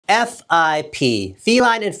FIP,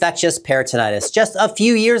 Feline Infectious Peritonitis. Just a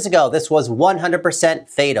few years ago, this was 100%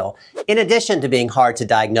 fatal. In addition to being hard to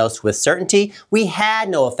diagnose with certainty, we had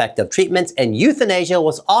no effective treatments, and euthanasia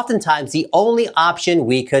was oftentimes the only option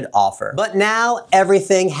we could offer. But now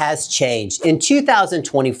everything has changed. In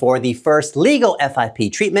 2024, the first legal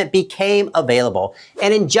FIP treatment became available.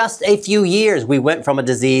 And in just a few years, we went from a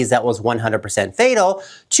disease that was 100% fatal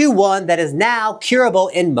to one that is now curable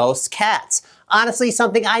in most cats. Honestly,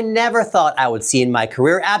 something I never thought I would see in my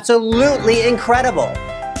career. Absolutely incredible.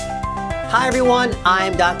 Hi everyone,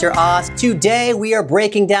 I'm Dr. Oz. Today we are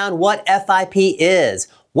breaking down what FIP is,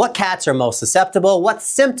 what cats are most susceptible, what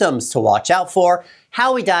symptoms to watch out for,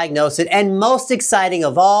 how we diagnose it, and most exciting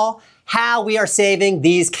of all, how we are saving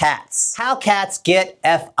these cats. How cats get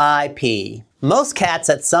FIP. Most cats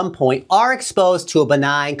at some point are exposed to a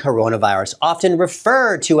benign coronavirus, often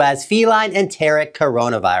referred to as feline enteric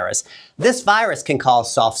coronavirus. This virus can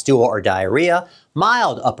cause soft stool or diarrhea,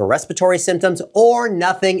 mild upper respiratory symptoms, or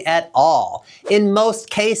nothing at all. In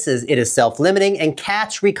most cases, it is self-limiting and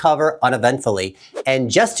cats recover uneventfully.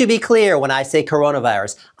 And just to be clear, when I say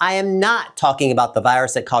coronavirus, I am not talking about the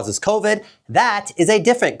virus that causes COVID. That is a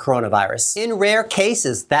different coronavirus. In rare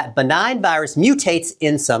cases, that benign virus mutates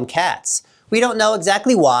in some cats. We don't know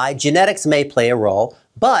exactly why. Genetics may play a role,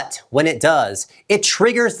 but when it does, it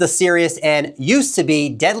triggers the serious and used to be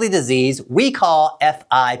deadly disease we call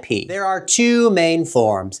FIP. There are two main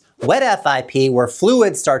forms. Wet FIP, where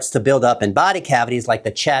fluid starts to build up in body cavities like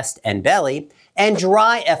the chest and belly, and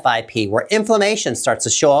dry FIP, where inflammation starts to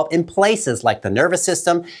show up in places like the nervous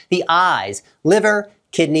system, the eyes, liver,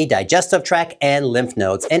 kidney, digestive tract, and lymph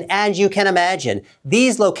nodes. And as you can imagine,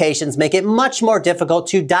 these locations make it much more difficult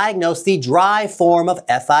to diagnose the dry form of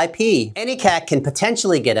FIP. Any cat can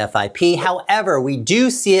potentially get FIP, however, we do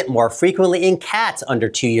see it more frequently in cats under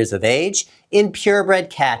 2 years of age, in purebred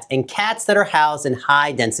cats, and cats that are housed in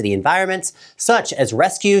high-density environments, such as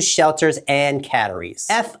rescues, shelters, and catteries.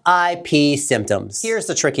 FIP symptoms. Here's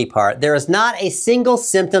the tricky part. There is not a single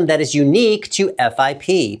symptom that is unique to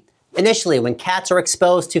FIP. Initially, when cats are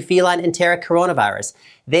exposed to feline enteric coronavirus,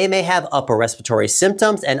 they may have upper respiratory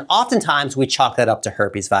symptoms, and oftentimes we chalk that up to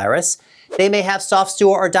herpes virus. They may have soft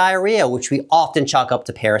stool or diarrhea, which we often chalk up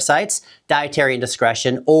to parasites, dietary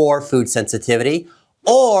indiscretion, or food sensitivity.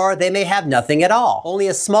 Or they may have nothing at all. Only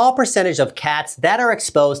a small percentage of cats that are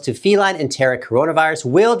exposed to feline enteric coronavirus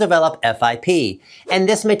will develop FIP, and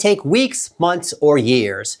this may take weeks, months, or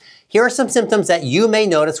years. Here are some symptoms that you may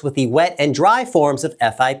notice with the wet and dry forms of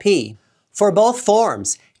FIP. For both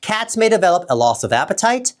forms, cats may develop a loss of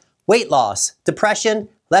appetite, weight loss, depression,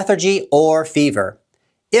 lethargy, or fever.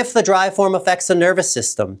 If the dry form affects the nervous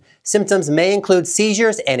system, symptoms may include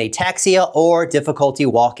seizures and ataxia or difficulty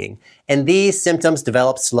walking, and these symptoms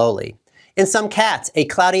develop slowly. In some cats, a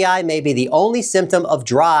cloudy eye may be the only symptom of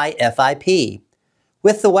dry FIP.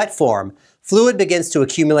 With the wet form, fluid begins to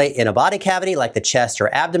accumulate in a body cavity like the chest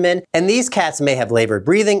or abdomen, and these cats may have labored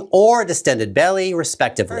breathing or distended belly,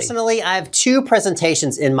 respectively. Personally, I have two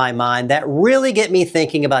presentations in my mind that really get me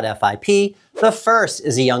thinking about FIP. The first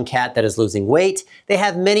is a young cat that is losing weight. They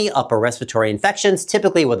have many upper respiratory infections,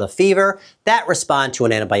 typically with a fever, that respond to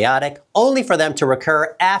an antibiotic, only for them to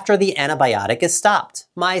recur after the antibiotic is stopped.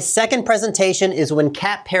 My second presentation is when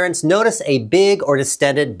cat parents notice a big or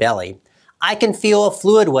distended belly. I can feel a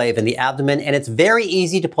fluid wave in the abdomen, and it's very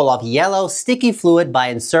easy to pull off yellow, sticky fluid by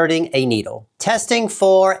inserting a needle. Testing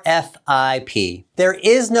for FIP. There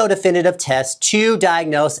is no definitive test to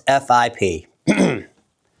diagnose FIP.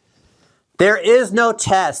 There is no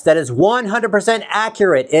test that is 100%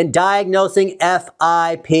 accurate in diagnosing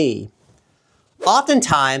FIP.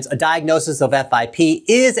 Oftentimes, a diagnosis of FIP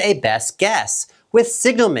is a best guess, with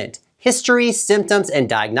signalment, history, symptoms, and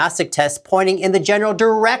diagnostic tests pointing in the general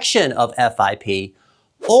direction of FIP,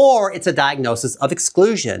 or it's a diagnosis of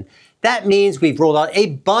exclusion. That means we've ruled out a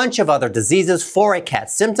bunch of other diseases for a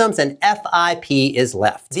cat's symptoms, and FIP is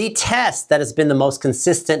left. The test that has been the most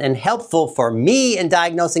consistent and helpful for me in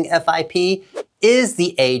diagnosing FIP is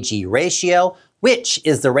the AG ratio, which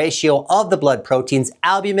is the ratio of the blood proteins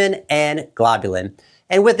albumin and globulin.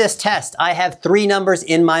 And with this test, I have three numbers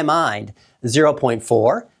in my mind: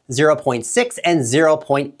 0.4, 0.6, and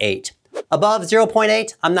 0.8. Above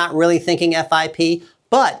 0.8, I'm not really thinking FIP,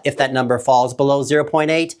 but if that number falls below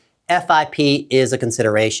 0.8, FIP is a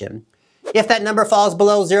consideration. If that number falls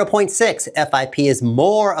below 0.6, FIP is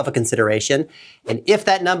more of a consideration. And if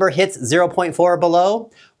that number hits 0.4 or below,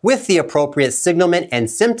 with the appropriate signalment and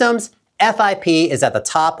symptoms, FIP is at the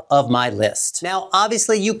top of my list. Now,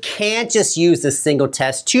 obviously, you can't just use this single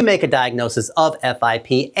test to make a diagnosis of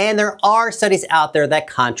FIP, and there are studies out there that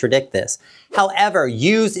contradict this. However,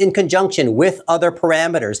 used in conjunction with other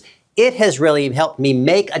parameters, it has really helped me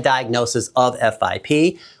make a diagnosis of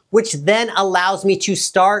FIP, which then allows me to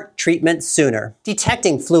start treatment sooner.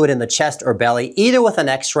 Detecting fluid in the chest or belly, either with an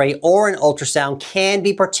X-ray or an ultrasound, can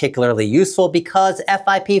be particularly useful because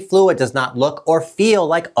FIP fluid does not look or feel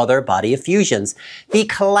like other body effusions. The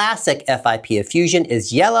classic FIP effusion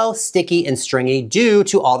is yellow, sticky, and stringy due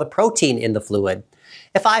to all the protein in the fluid.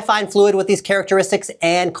 If I find fluid with these characteristics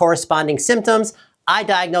and corresponding symptoms, I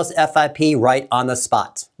diagnose FIP right on the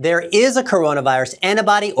spot. There is a coronavirus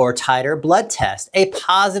antibody or titer blood test. A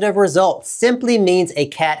positive result simply means a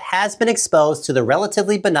cat has been exposed to the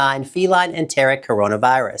relatively benign feline enteric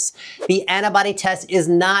coronavirus. The antibody test is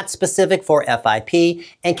not specific for FIP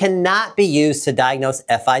and cannot be used to diagnose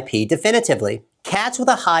FIP definitively. Cats with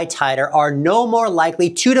a high titer are no more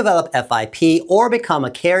likely to develop FIP or become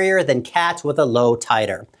a carrier than cats with a low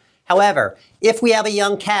titer. However, if we have a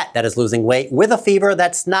young cat that is losing weight with a fever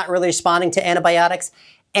that's not really responding to antibiotics,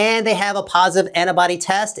 and they have a positive antibody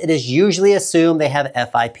test, it is usually assumed they have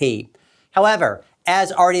FIP. However,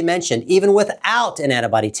 as already mentioned, even without an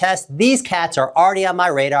antibody test, these cats are already on my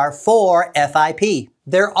radar for FIP.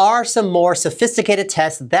 There are some more sophisticated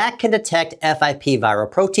tests that can detect FIP viral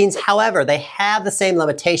proteins. However, they have the same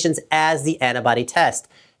limitations as the antibody test.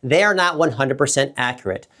 They are not 100%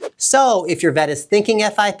 accurate. So if your vet is thinking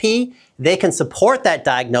FIP, they can support that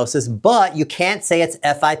diagnosis, but you can't say it's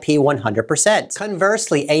FIP 100%.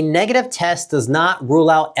 Conversely, a negative test does not rule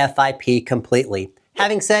out FIP completely.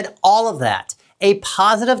 Having said all of that, a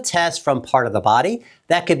positive test from part of the body,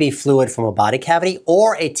 that could be fluid from a body cavity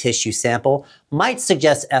or a tissue sample, might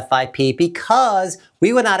suggest FIP because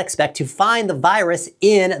we would not expect to find the virus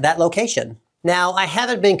in that location. Now, I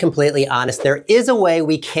haven't been completely honest. There is a way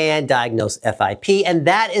we can diagnose FIP, and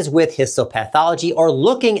that is with histopathology or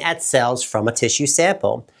looking at cells from a tissue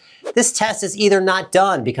sample. This test is either not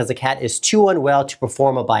done because the cat is too unwell to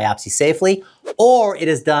perform a biopsy safely, or it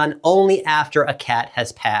is done only after a cat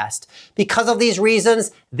has passed. Because of these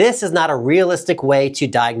reasons, this is not a realistic way to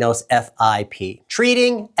diagnose FIP.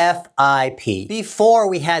 Treating FIP. Before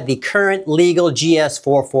we had the current legal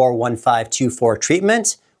GS441524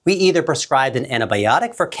 treatment, we either prescribed an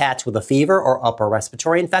antibiotic for cats with a fever or upper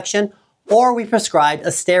respiratory infection, or we prescribed a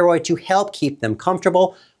steroid to help keep them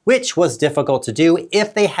comfortable, which was difficult to do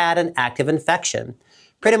if they had an active infection.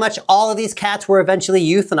 Pretty much all of these cats were eventually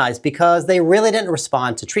euthanized because they really didn't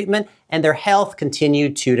respond to treatment and their health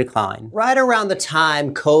continued to decline. Right around the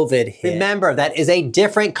time COVID hit, remember that is a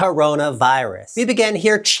different coronavirus. We began to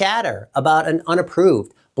hear chatter about an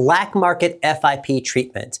unapproved black market FIP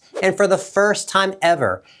treatment. And for the first time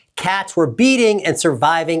ever, cats were beating and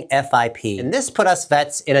surviving FIP. And this put us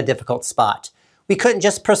vets in a difficult spot. We couldn't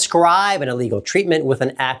just prescribe an illegal treatment with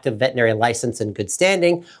an active veterinary license in good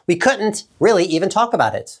standing. We couldn't really even talk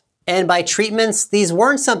about it. And by treatments, these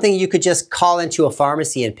weren't something you could just call into a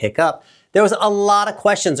pharmacy and pick up. There was a lot of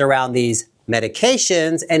questions around these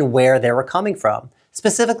medications and where they were coming from.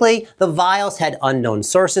 Specifically, the vials had unknown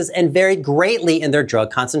sources and varied greatly in their drug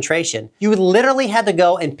concentration. You literally had to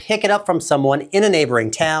go and pick it up from someone in a neighboring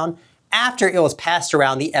town after it was passed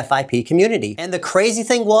around the FIP community. And the crazy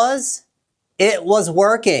thing was, it was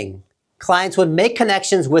working. Clients would make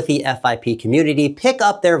connections with the FIP community, pick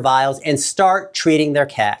up their vials, and start treating their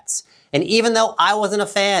cats. And even though I wasn't a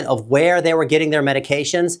fan of where they were getting their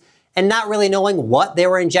medications and not really knowing what they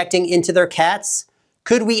were injecting into their cats,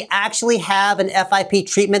 could we actually have an FIP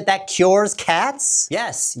treatment that cures cats?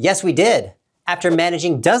 Yes, we did. After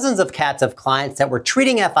managing dozens of cats of clients that were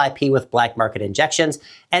treating FIP with black market injections,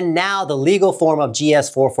 and now the legal form of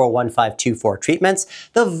GS441524 treatments,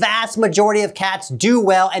 the vast majority of cats do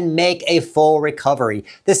well and make a full recovery.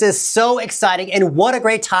 This is so exciting, and what a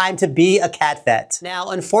great time to be a cat vet. Now,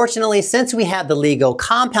 unfortunately, since we have the legal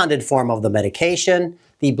compounded form of the medication,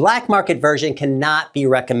 the black market version cannot be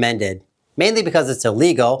recommended. Mainly because it's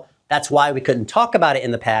illegal, that's why we couldn't talk about it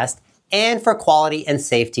in the past, and for quality and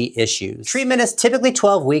safety issues. Treatment is typically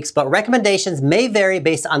 12 weeks, but recommendations may vary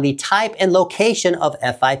based on the type and location of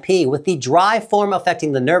FIP, with the dry form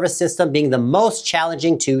affecting the nervous system being the most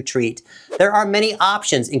challenging to treat. There are many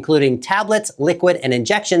options, including tablets, liquid, and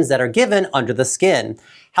injections that are given under the skin.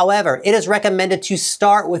 However, it is recommended to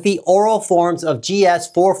start with the oral forms of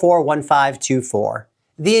GS441524.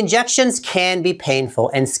 The injections can be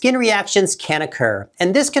painful and skin reactions can occur,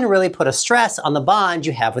 and this can really put a stress on the bond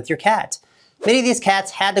you have with your cat. Many of these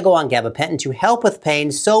cats had to go on gabapentin to help with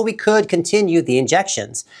pain so we could continue the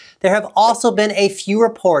injections. There have also been a few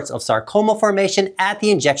reports of sarcoma formation at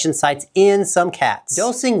the injection sites in some cats.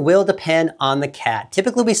 Dosing will depend on the cat.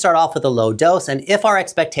 Typically, we start off with a low dose, and if our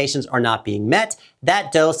expectations are not being met,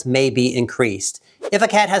 that dose may be increased. If a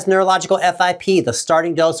cat has neurological FIP, the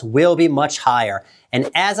starting dose will be much higher.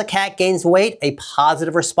 And as a cat gains weight, a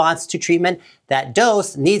positive response to treatment, that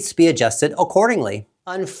dose needs to be adjusted accordingly.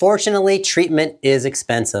 Unfortunately, treatment is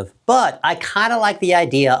expensive, but I kind of like the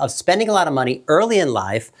idea of spending a lot of money early in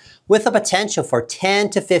life with the potential for 10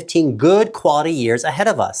 to 15 good quality years ahead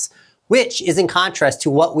of us, which is in contrast to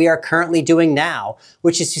what we are currently doing now,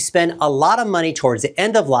 which is to spend a lot of money towards the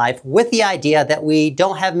end of life with the idea that we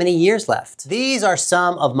don't have many years left. These are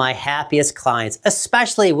some of my happiest clients,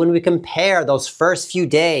 especially when we compare those first few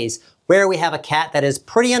days where we have a cat that is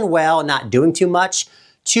pretty unwell, not doing too much,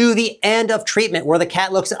 to the end of treatment where the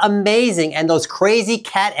cat looks amazing and those crazy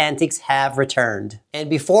cat antics have returned. And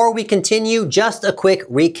before we continue, just a quick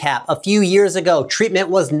recap. A few years ago, treatment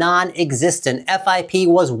was non-existent. FIP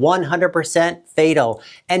was 100% fatal.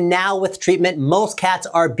 And now with treatment, most cats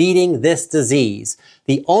are beating this disease.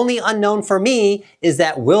 The only unknown for me is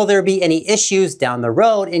that will there be any issues down the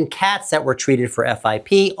road in cats that were treated for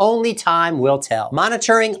FIP? Only time will tell.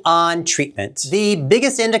 Monitoring on treatment. The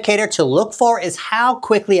biggest indicator to look for is how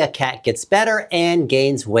quickly a cat gets better and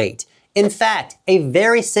gains weight. In fact, a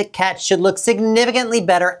very sick cat should look significantly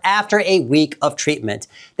better after a week of treatment.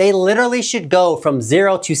 They literally should go from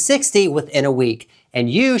 0 to 60 within a week. And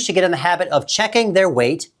you should get in the habit of checking their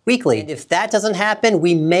weight weekly. And if that doesn't happen,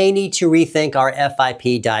 we may need to rethink our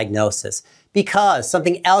FIP diagnosis because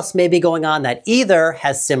something else may be going on that either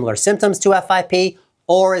has similar symptoms to FIP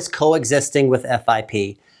or is coexisting with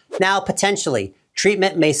FIP. Now, potentially,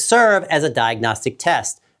 treatment may serve as a diagnostic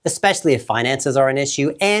test, especially if finances are an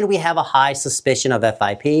issue and we have a high suspicion of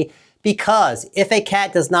FIP, because if a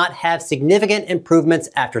cat does not have significant improvements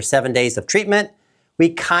after 7 days of treatment, we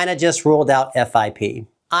kind of just ruled out FIP.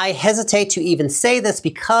 I hesitate to even say this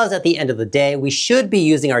because at the end of the day, we should be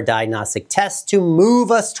using our diagnostic tests to move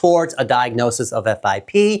us towards a diagnosis of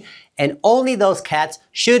FIP, and only those cats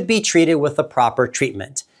should be treated with the proper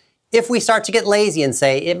treatment. If we start to get lazy and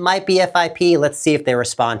say it might be FIP, let's see if they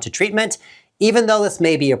respond to treatment, even though this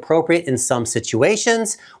may be appropriate in some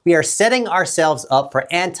situations, we are setting ourselves up for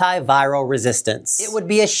antiviral resistance. It would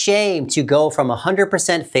be a shame to go from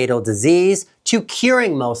 100% fatal disease to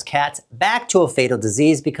curing most cats back to a fatal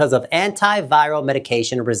disease because of antiviral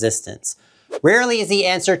medication resistance. Rarely is the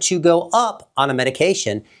answer to go up on a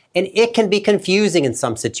medication, and it can be confusing in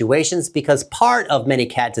some situations because part of many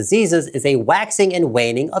cat diseases is a waxing and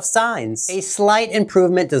waning of signs. A slight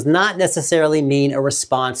improvement does not necessarily mean a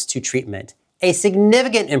response to treatment. A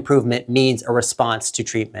significant improvement means a response to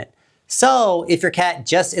treatment. So if your cat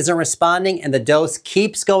just isn't responding and the dose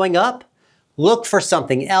keeps going up, look for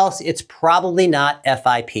something else. It's probably not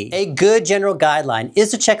FIP. A good general guideline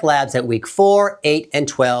is to check labs at week 4, 8, and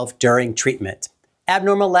 12 during treatment.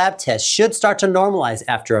 Abnormal lab tests should start to normalize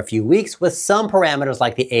after a few weeks, with some parameters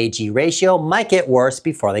like the AG ratio might get worse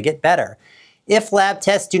before they get better. If lab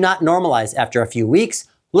tests do not normalize after a few weeks,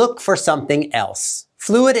 look for something else.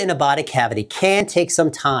 Fluid in a body cavity can take some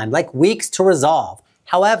time, like weeks, to resolve.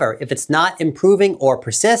 However, if it's not improving or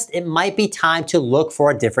persists, it might be time to look for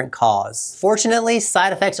a different cause. Fortunately,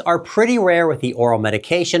 side effects are pretty rare with the oral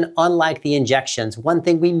medication, unlike the injections. One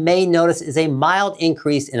thing we may notice is a mild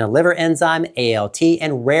increase in a liver enzyme, ALT,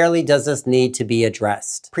 and rarely does this need to be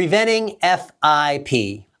addressed. Preventing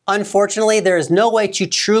FIP. Unfortunately, there is no way to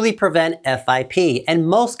truly prevent FIP, and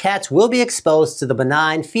most cats will be exposed to the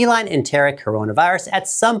benign feline enteric coronavirus at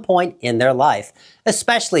some point in their life,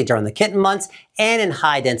 especially during the kitten months and in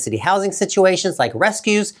high-density housing situations like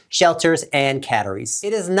rescues, shelters, and catteries.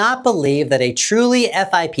 It is not believed that a truly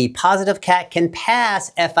FIP-positive cat can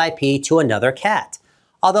pass FIP to another cat.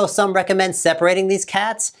 Although some recommend separating these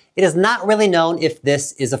cats, it is not really known if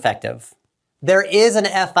this is effective. There is an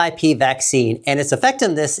FIP vaccine, and its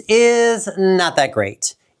effectiveness is not that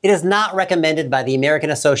great. It is not recommended by the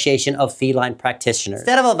American Association of Feline Practitioners.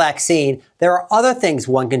 Instead of a vaccine, there are other things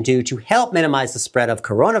one can do to help minimize the spread of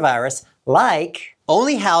coronavirus, like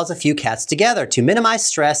only house a few cats together to minimize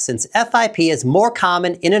stress, since FIP is more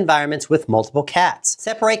common in environments with multiple cats.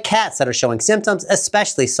 Separate cats that are showing symptoms,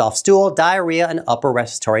 especially soft stool, diarrhea, and upper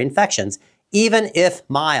respiratory infections, even if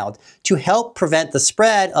mild, to help prevent the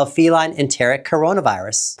spread of feline enteric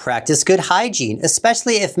coronavirus. Practice good hygiene,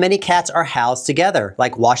 especially if many cats are housed together,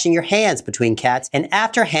 like washing your hands between cats and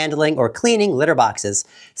after handling or cleaning litter boxes,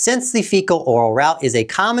 since the fecal-oral route is a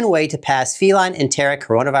common way to pass feline enteric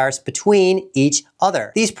coronavirus between each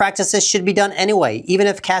other. These practices should be done anyway, even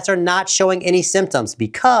if cats are not showing any symptoms,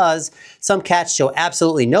 because some cats show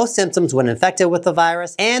absolutely no symptoms when infected with the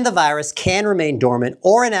virus, and the virus can remain dormant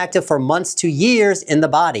or inactive for months to years in the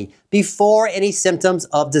body before any symptoms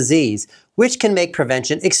of disease, which can make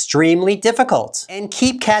prevention extremely difficult. And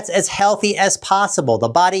keep cats as healthy as possible. The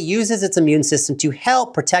body uses its immune system to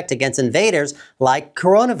help protect against invaders like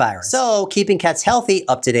coronavirus. So keeping cats healthy,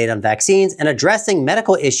 up to date on vaccines, and addressing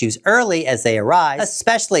medical issues early as they arise,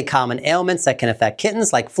 especially common ailments that can affect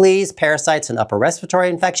kittens like fleas, parasites, and upper respiratory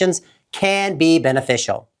infections, can be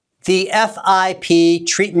beneficial. The FIP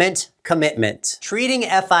Treatment Commitment. Treating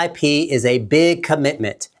FIP is a big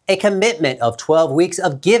commitment. A commitment of 12 weeks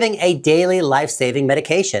of giving a daily life-saving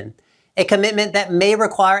medication. A commitment that may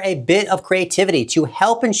require a bit of creativity to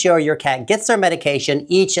help ensure your cat gets their medication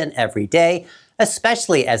each and every day,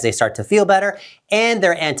 especially as they start to feel better and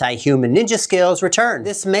their anti-human ninja skills return.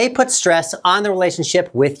 This may put stress on the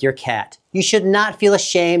relationship with your cat. You should not feel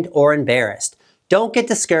ashamed or embarrassed. Don't get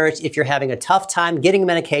discouraged if you're having a tough time getting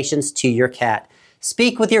medications to your cat.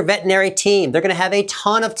 Speak with your veterinary team. They're going to have a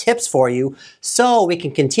ton of tips for you so we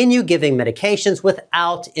can continue giving medications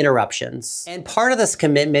without interruptions. And part of this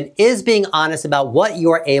commitment is being honest about what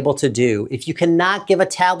you are able to do. If you cannot give a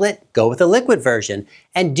tablet, go with a liquid version,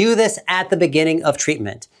 and do this at the beginning of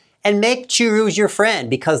treatment. And make Churus your friend,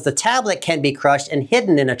 because the tablet can be crushed and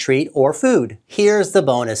hidden in a treat or food. Here's the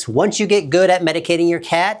bonus. Once you get good at medicating your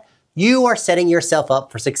cat, you are setting yourself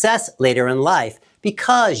up for success later in life,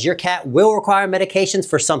 because your cat will require medications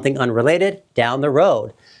for something unrelated down the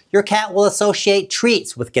road. Your cat will associate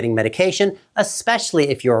treats with getting medication, especially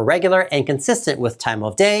if you're regular and consistent with time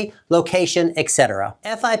of day, location, etc.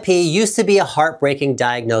 FIP used to be a heartbreaking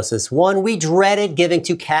diagnosis, one we dreaded giving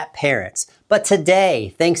to cat parents. But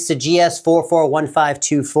today, thanks to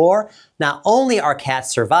GS441524, not only are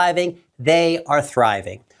cats surviving, they are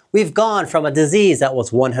thriving. We've gone from a disease that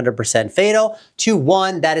was 100% fatal to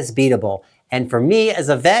one that is beatable. And for me as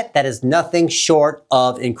a vet, that is nothing short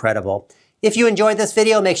of incredible. If you enjoyed this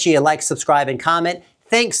video, make sure you like, subscribe, and comment.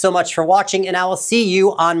 Thanks so much for watching, and I will see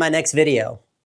you on my next video.